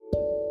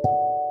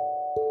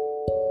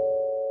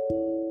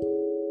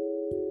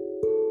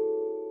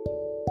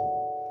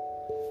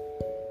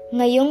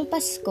Ngayong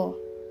Pasko,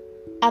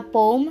 a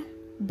poem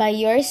by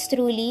yours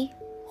truly,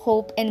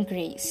 Hope and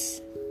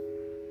Grace.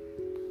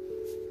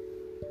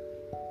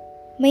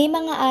 May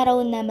mga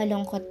araw na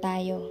malungkot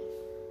tayo.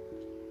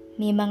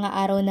 May mga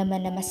araw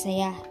naman na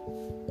masaya.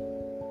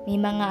 May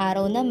mga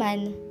araw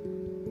naman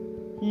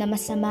na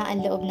masama ang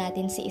loob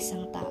natin sa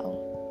isang tao.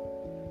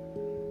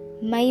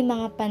 May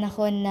mga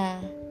panahon na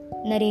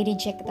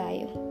nare-reject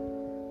tayo.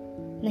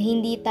 Na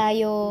hindi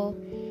tayo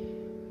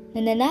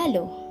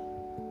nananalo.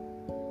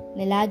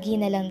 Na lagi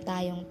na lang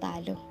tayong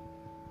talo.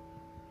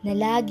 Na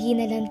lagi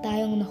na lang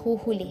tayong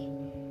nahuhuli.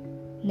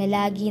 Na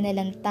lagi na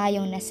lang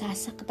tayong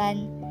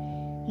nasasaktan.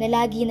 Na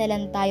lagi na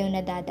lang tayong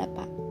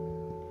nadadapa.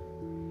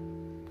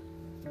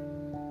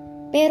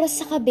 Pero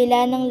sa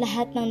kabila ng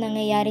lahat ng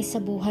nangyayari sa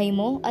buhay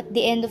mo, at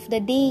the end of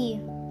the day,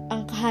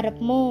 ang kaharap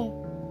mo,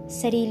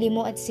 sarili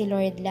mo at si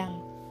Lord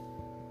lang.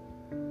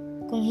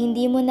 Kung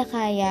hindi mo na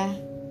kaya,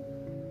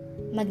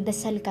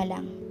 magdasal ka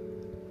lang.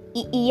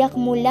 Iiyak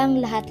mo lang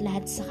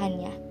lahat-lahat sa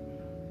Kanya.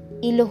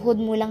 Iluhod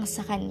mo lang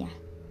sa Kanya.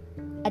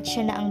 At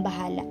siya na ang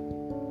bahala.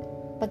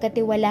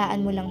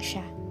 Pagkatiwalaan mo lang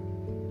siya.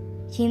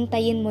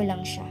 Hintayin mo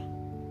lang siya.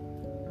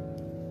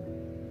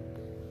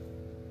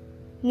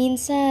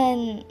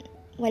 Minsan,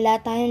 wala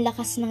tayong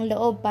lakas ng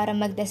loob para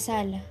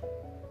magdasal.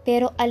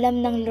 Pero alam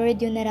ng Lord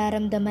yung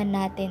nararamdaman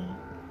natin.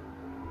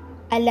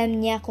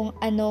 Alam niya kung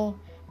ano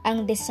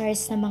ang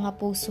desires ng mga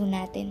puso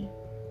natin.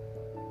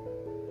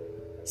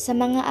 Sa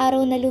mga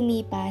araw na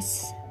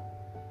lumipas,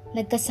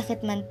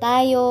 nagkasakit man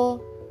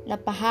tayo,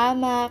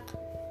 napahamak,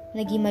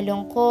 naging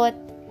malungkot,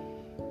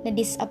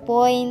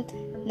 na-disappoint,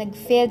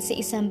 nag-failed sa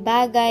isang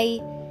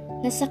bagay,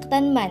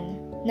 nasaktan man,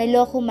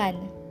 naloko man,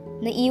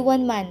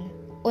 naiwan man,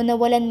 o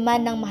nawalan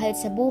man ng mahal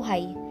sa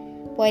buhay,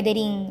 pwede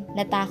ring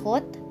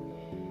natakot.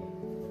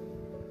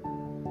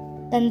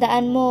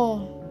 Tandaan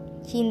mo,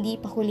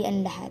 hindi pa huli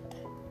ang lahat.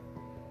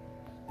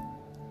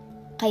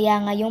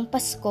 Kaya ngayong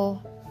Pasko,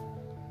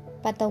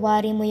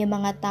 patawarin mo yung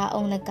mga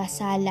taong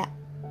nagkasala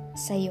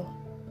sa'yo.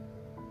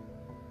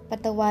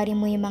 Patawarin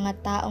mo yung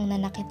mga taong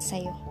nanakit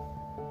sa'yo.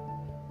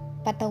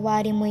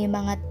 Patawarin mo yung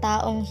mga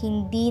taong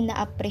hindi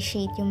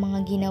na-appreciate yung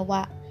mga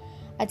ginawa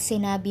at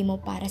sinabi mo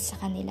para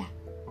sa kanila.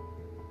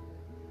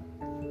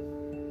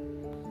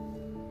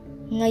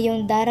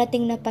 Ngayong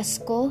darating na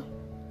Pasko,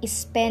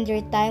 spend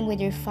your time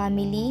with your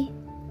family,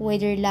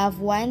 with your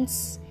loved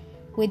ones,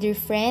 with your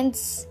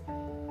friends,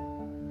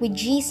 with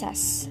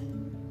Jesus,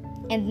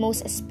 and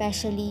most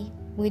especially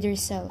with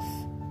yourself.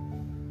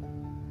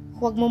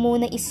 Huwag mo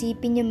muna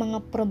isipin yung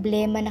mga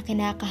problema na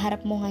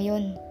kinakaharap mo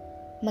ngayon.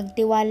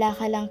 Magtiwala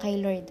ka lang kay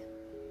Lord.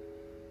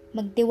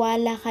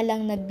 Magtiwala ka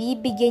lang na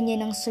bibigyan niya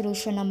ng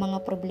solusyon ng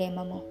mga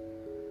problema mo.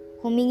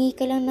 Humingi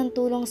ka lang ng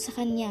tulong sa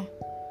Kanya,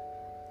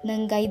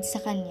 ng guide sa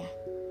Kanya.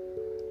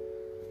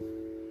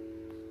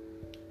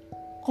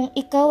 Kung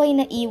ikaw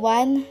ay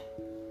naiwan,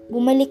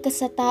 bumalik ka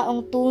sa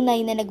taong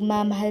tunay na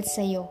nagmamahal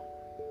sa iyo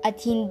at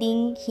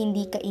hindi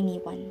ka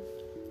iniwan.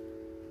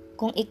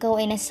 Kung ikaw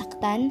ay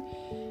nasaktan,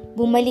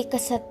 bumalik ka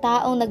sa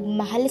taong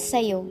nagmahal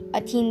sa iyo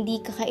at hindi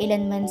ka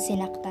kailanman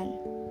sinaktan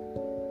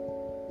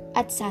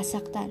at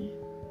sasaktan.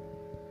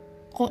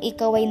 Kung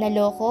ikaw ay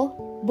naloko,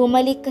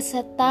 bumalik ka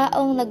sa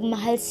taong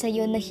nagmahal sa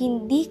iyo na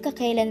hindi ka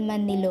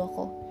kailanman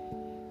niloko.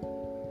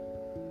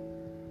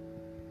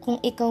 Kung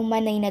ikaw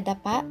man ay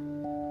nadapa,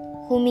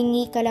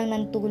 humingi ka lang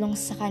ng tulong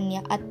sa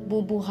Kanya at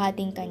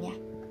bubuhatin ka niya.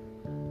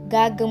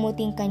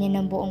 Gagamutin ka niya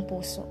ng buong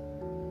puso.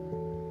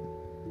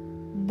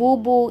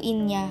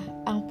 Bubuuin niya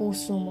ang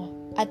puso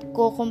mo at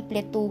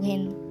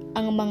kukumpletuhin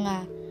ang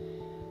mga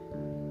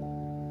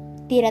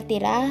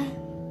tira-tira,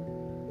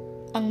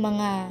 ang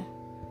mga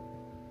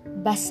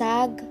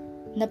basag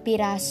na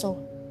piraso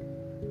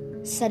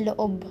sa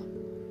loob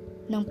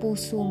ng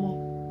puso mo,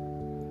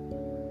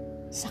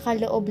 sa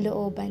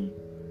kaloob-looban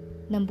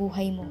ng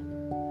buhay mo,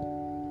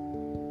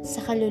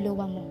 sa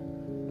kaluluwa mo.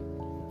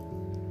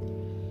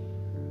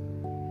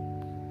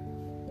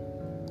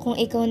 Kung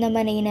ikaw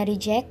naman ay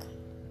na-reject,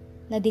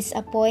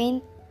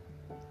 na-disappoint,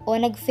 o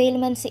nag-fail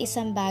man sa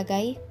isang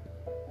bagay,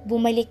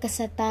 bumalik ka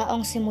sa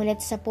taong simulat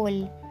sa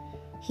pool.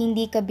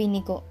 Hindi ka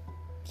binigo,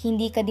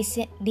 hindi ka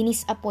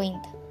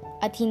dinisappoint,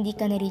 at hindi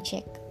ka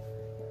na-reject.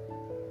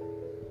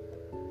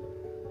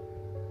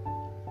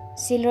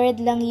 Si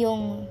Lord lang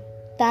yung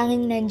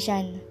tanging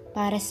nandyan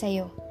para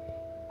sa'yo.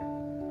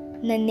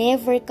 Na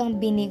never kang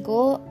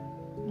binigo,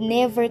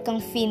 never kang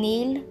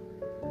finil,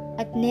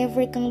 at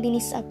never kang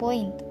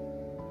dinisappoint.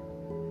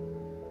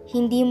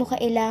 Hindi mo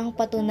kailangang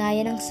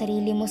patunayan ang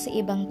sarili mo sa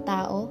ibang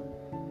tao,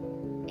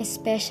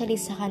 especially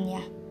sa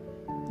Kanya.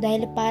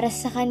 Dahil para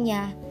sa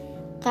Kanya,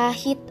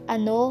 kahit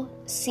ano,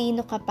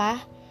 sino ka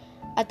pa,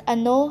 at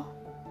ano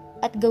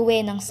at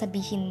gawin ang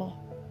sabihin mo,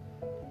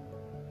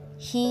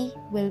 He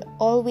will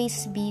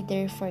always be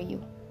there for you.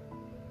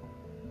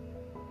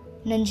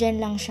 Nandyan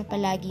lang siya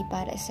palagi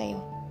para sa'yo.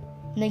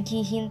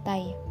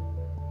 Naghihintay.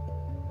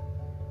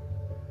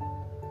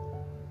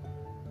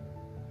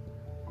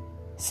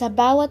 Sa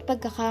bawat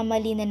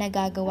pagkakamali na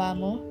nagagawa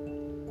mo,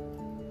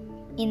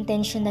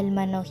 intentional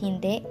man o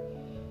hindi,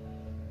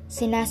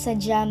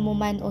 sinasadya mo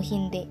man o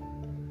hindi,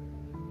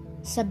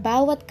 sa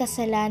bawat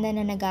kasalanan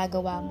na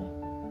nagagawa mo,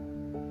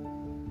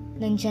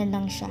 nandyan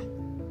lang siya,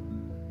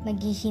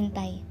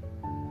 naghihintay,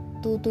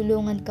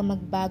 tutulungan ka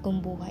magbagong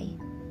buhay.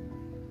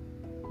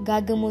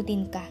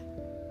 Gagamutin ka,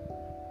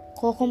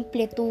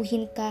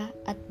 kukumpletuhin ka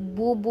at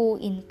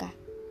bubuuin ka.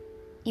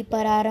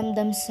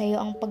 Ipararamdam sa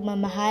iyo ang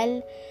pagmamahal,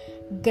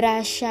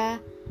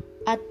 grasya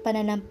at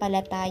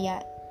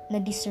pananampalataya na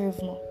deserve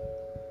mo.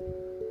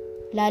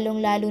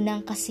 Lalong-lalo na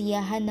ang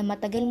kasiyahan na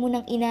matagal mo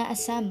nang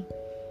inaasam.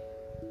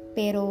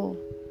 Pero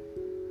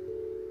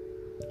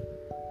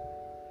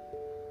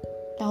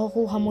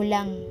nakukuha mo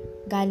lang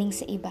galing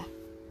sa iba.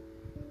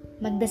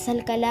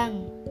 Magdasal ka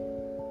lang,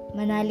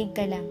 manalig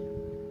ka lang.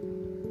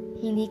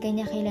 Hindi ka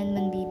niya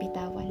kailanman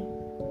bibitawan.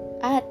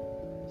 At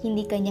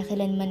hindi ka niya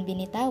kailanman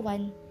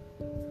binitawan.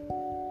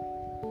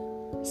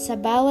 Sa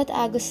bawat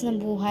agos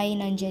ng buhay,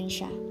 nandyan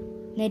siya.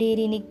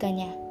 Naririnig ka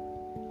niya.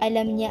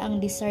 Alam niya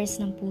ang desires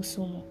ng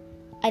puso mo.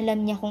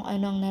 Alam niya kung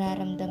ano ang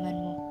nararamdaman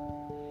mo.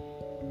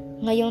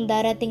 Ngayong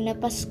darating na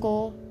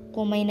Pasko,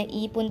 kung may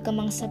naipon ka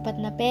mang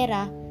sapat na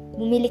pera,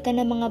 bumili ka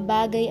ng mga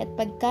bagay at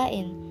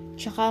pagkain,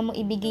 tsaka mo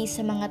ibigay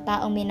sa mga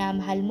taong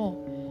minamahal mo.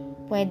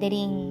 Pwede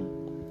ring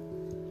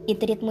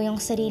i-treat mo yung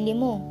sarili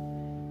mo.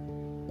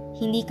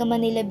 Hindi ka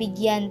man nila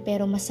bigyan,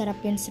 pero masarap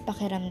yun sa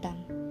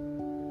pakiramdam.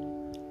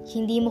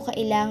 Hindi mo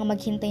kailangang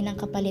maghintay ng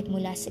kapalit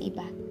mula sa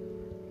iba.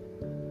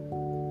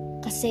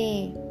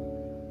 Kasi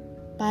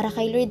para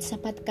kay Lord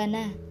sapat ka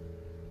na.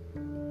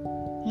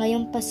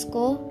 Ngayong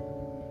Pasko,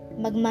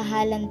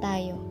 magmahalan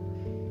tayo.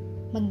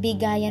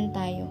 Magbigayan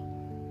tayo.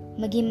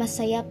 Maging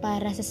masaya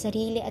para sa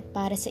sarili at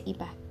para sa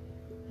iba.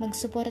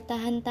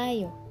 Magsuportahan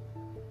tayo.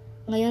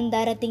 Ngayon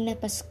darating na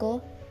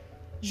Pasko,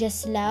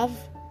 just love,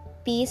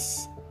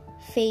 peace,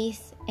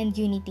 faith, and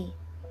unity.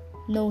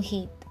 No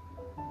hate.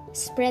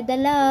 Spread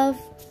the love!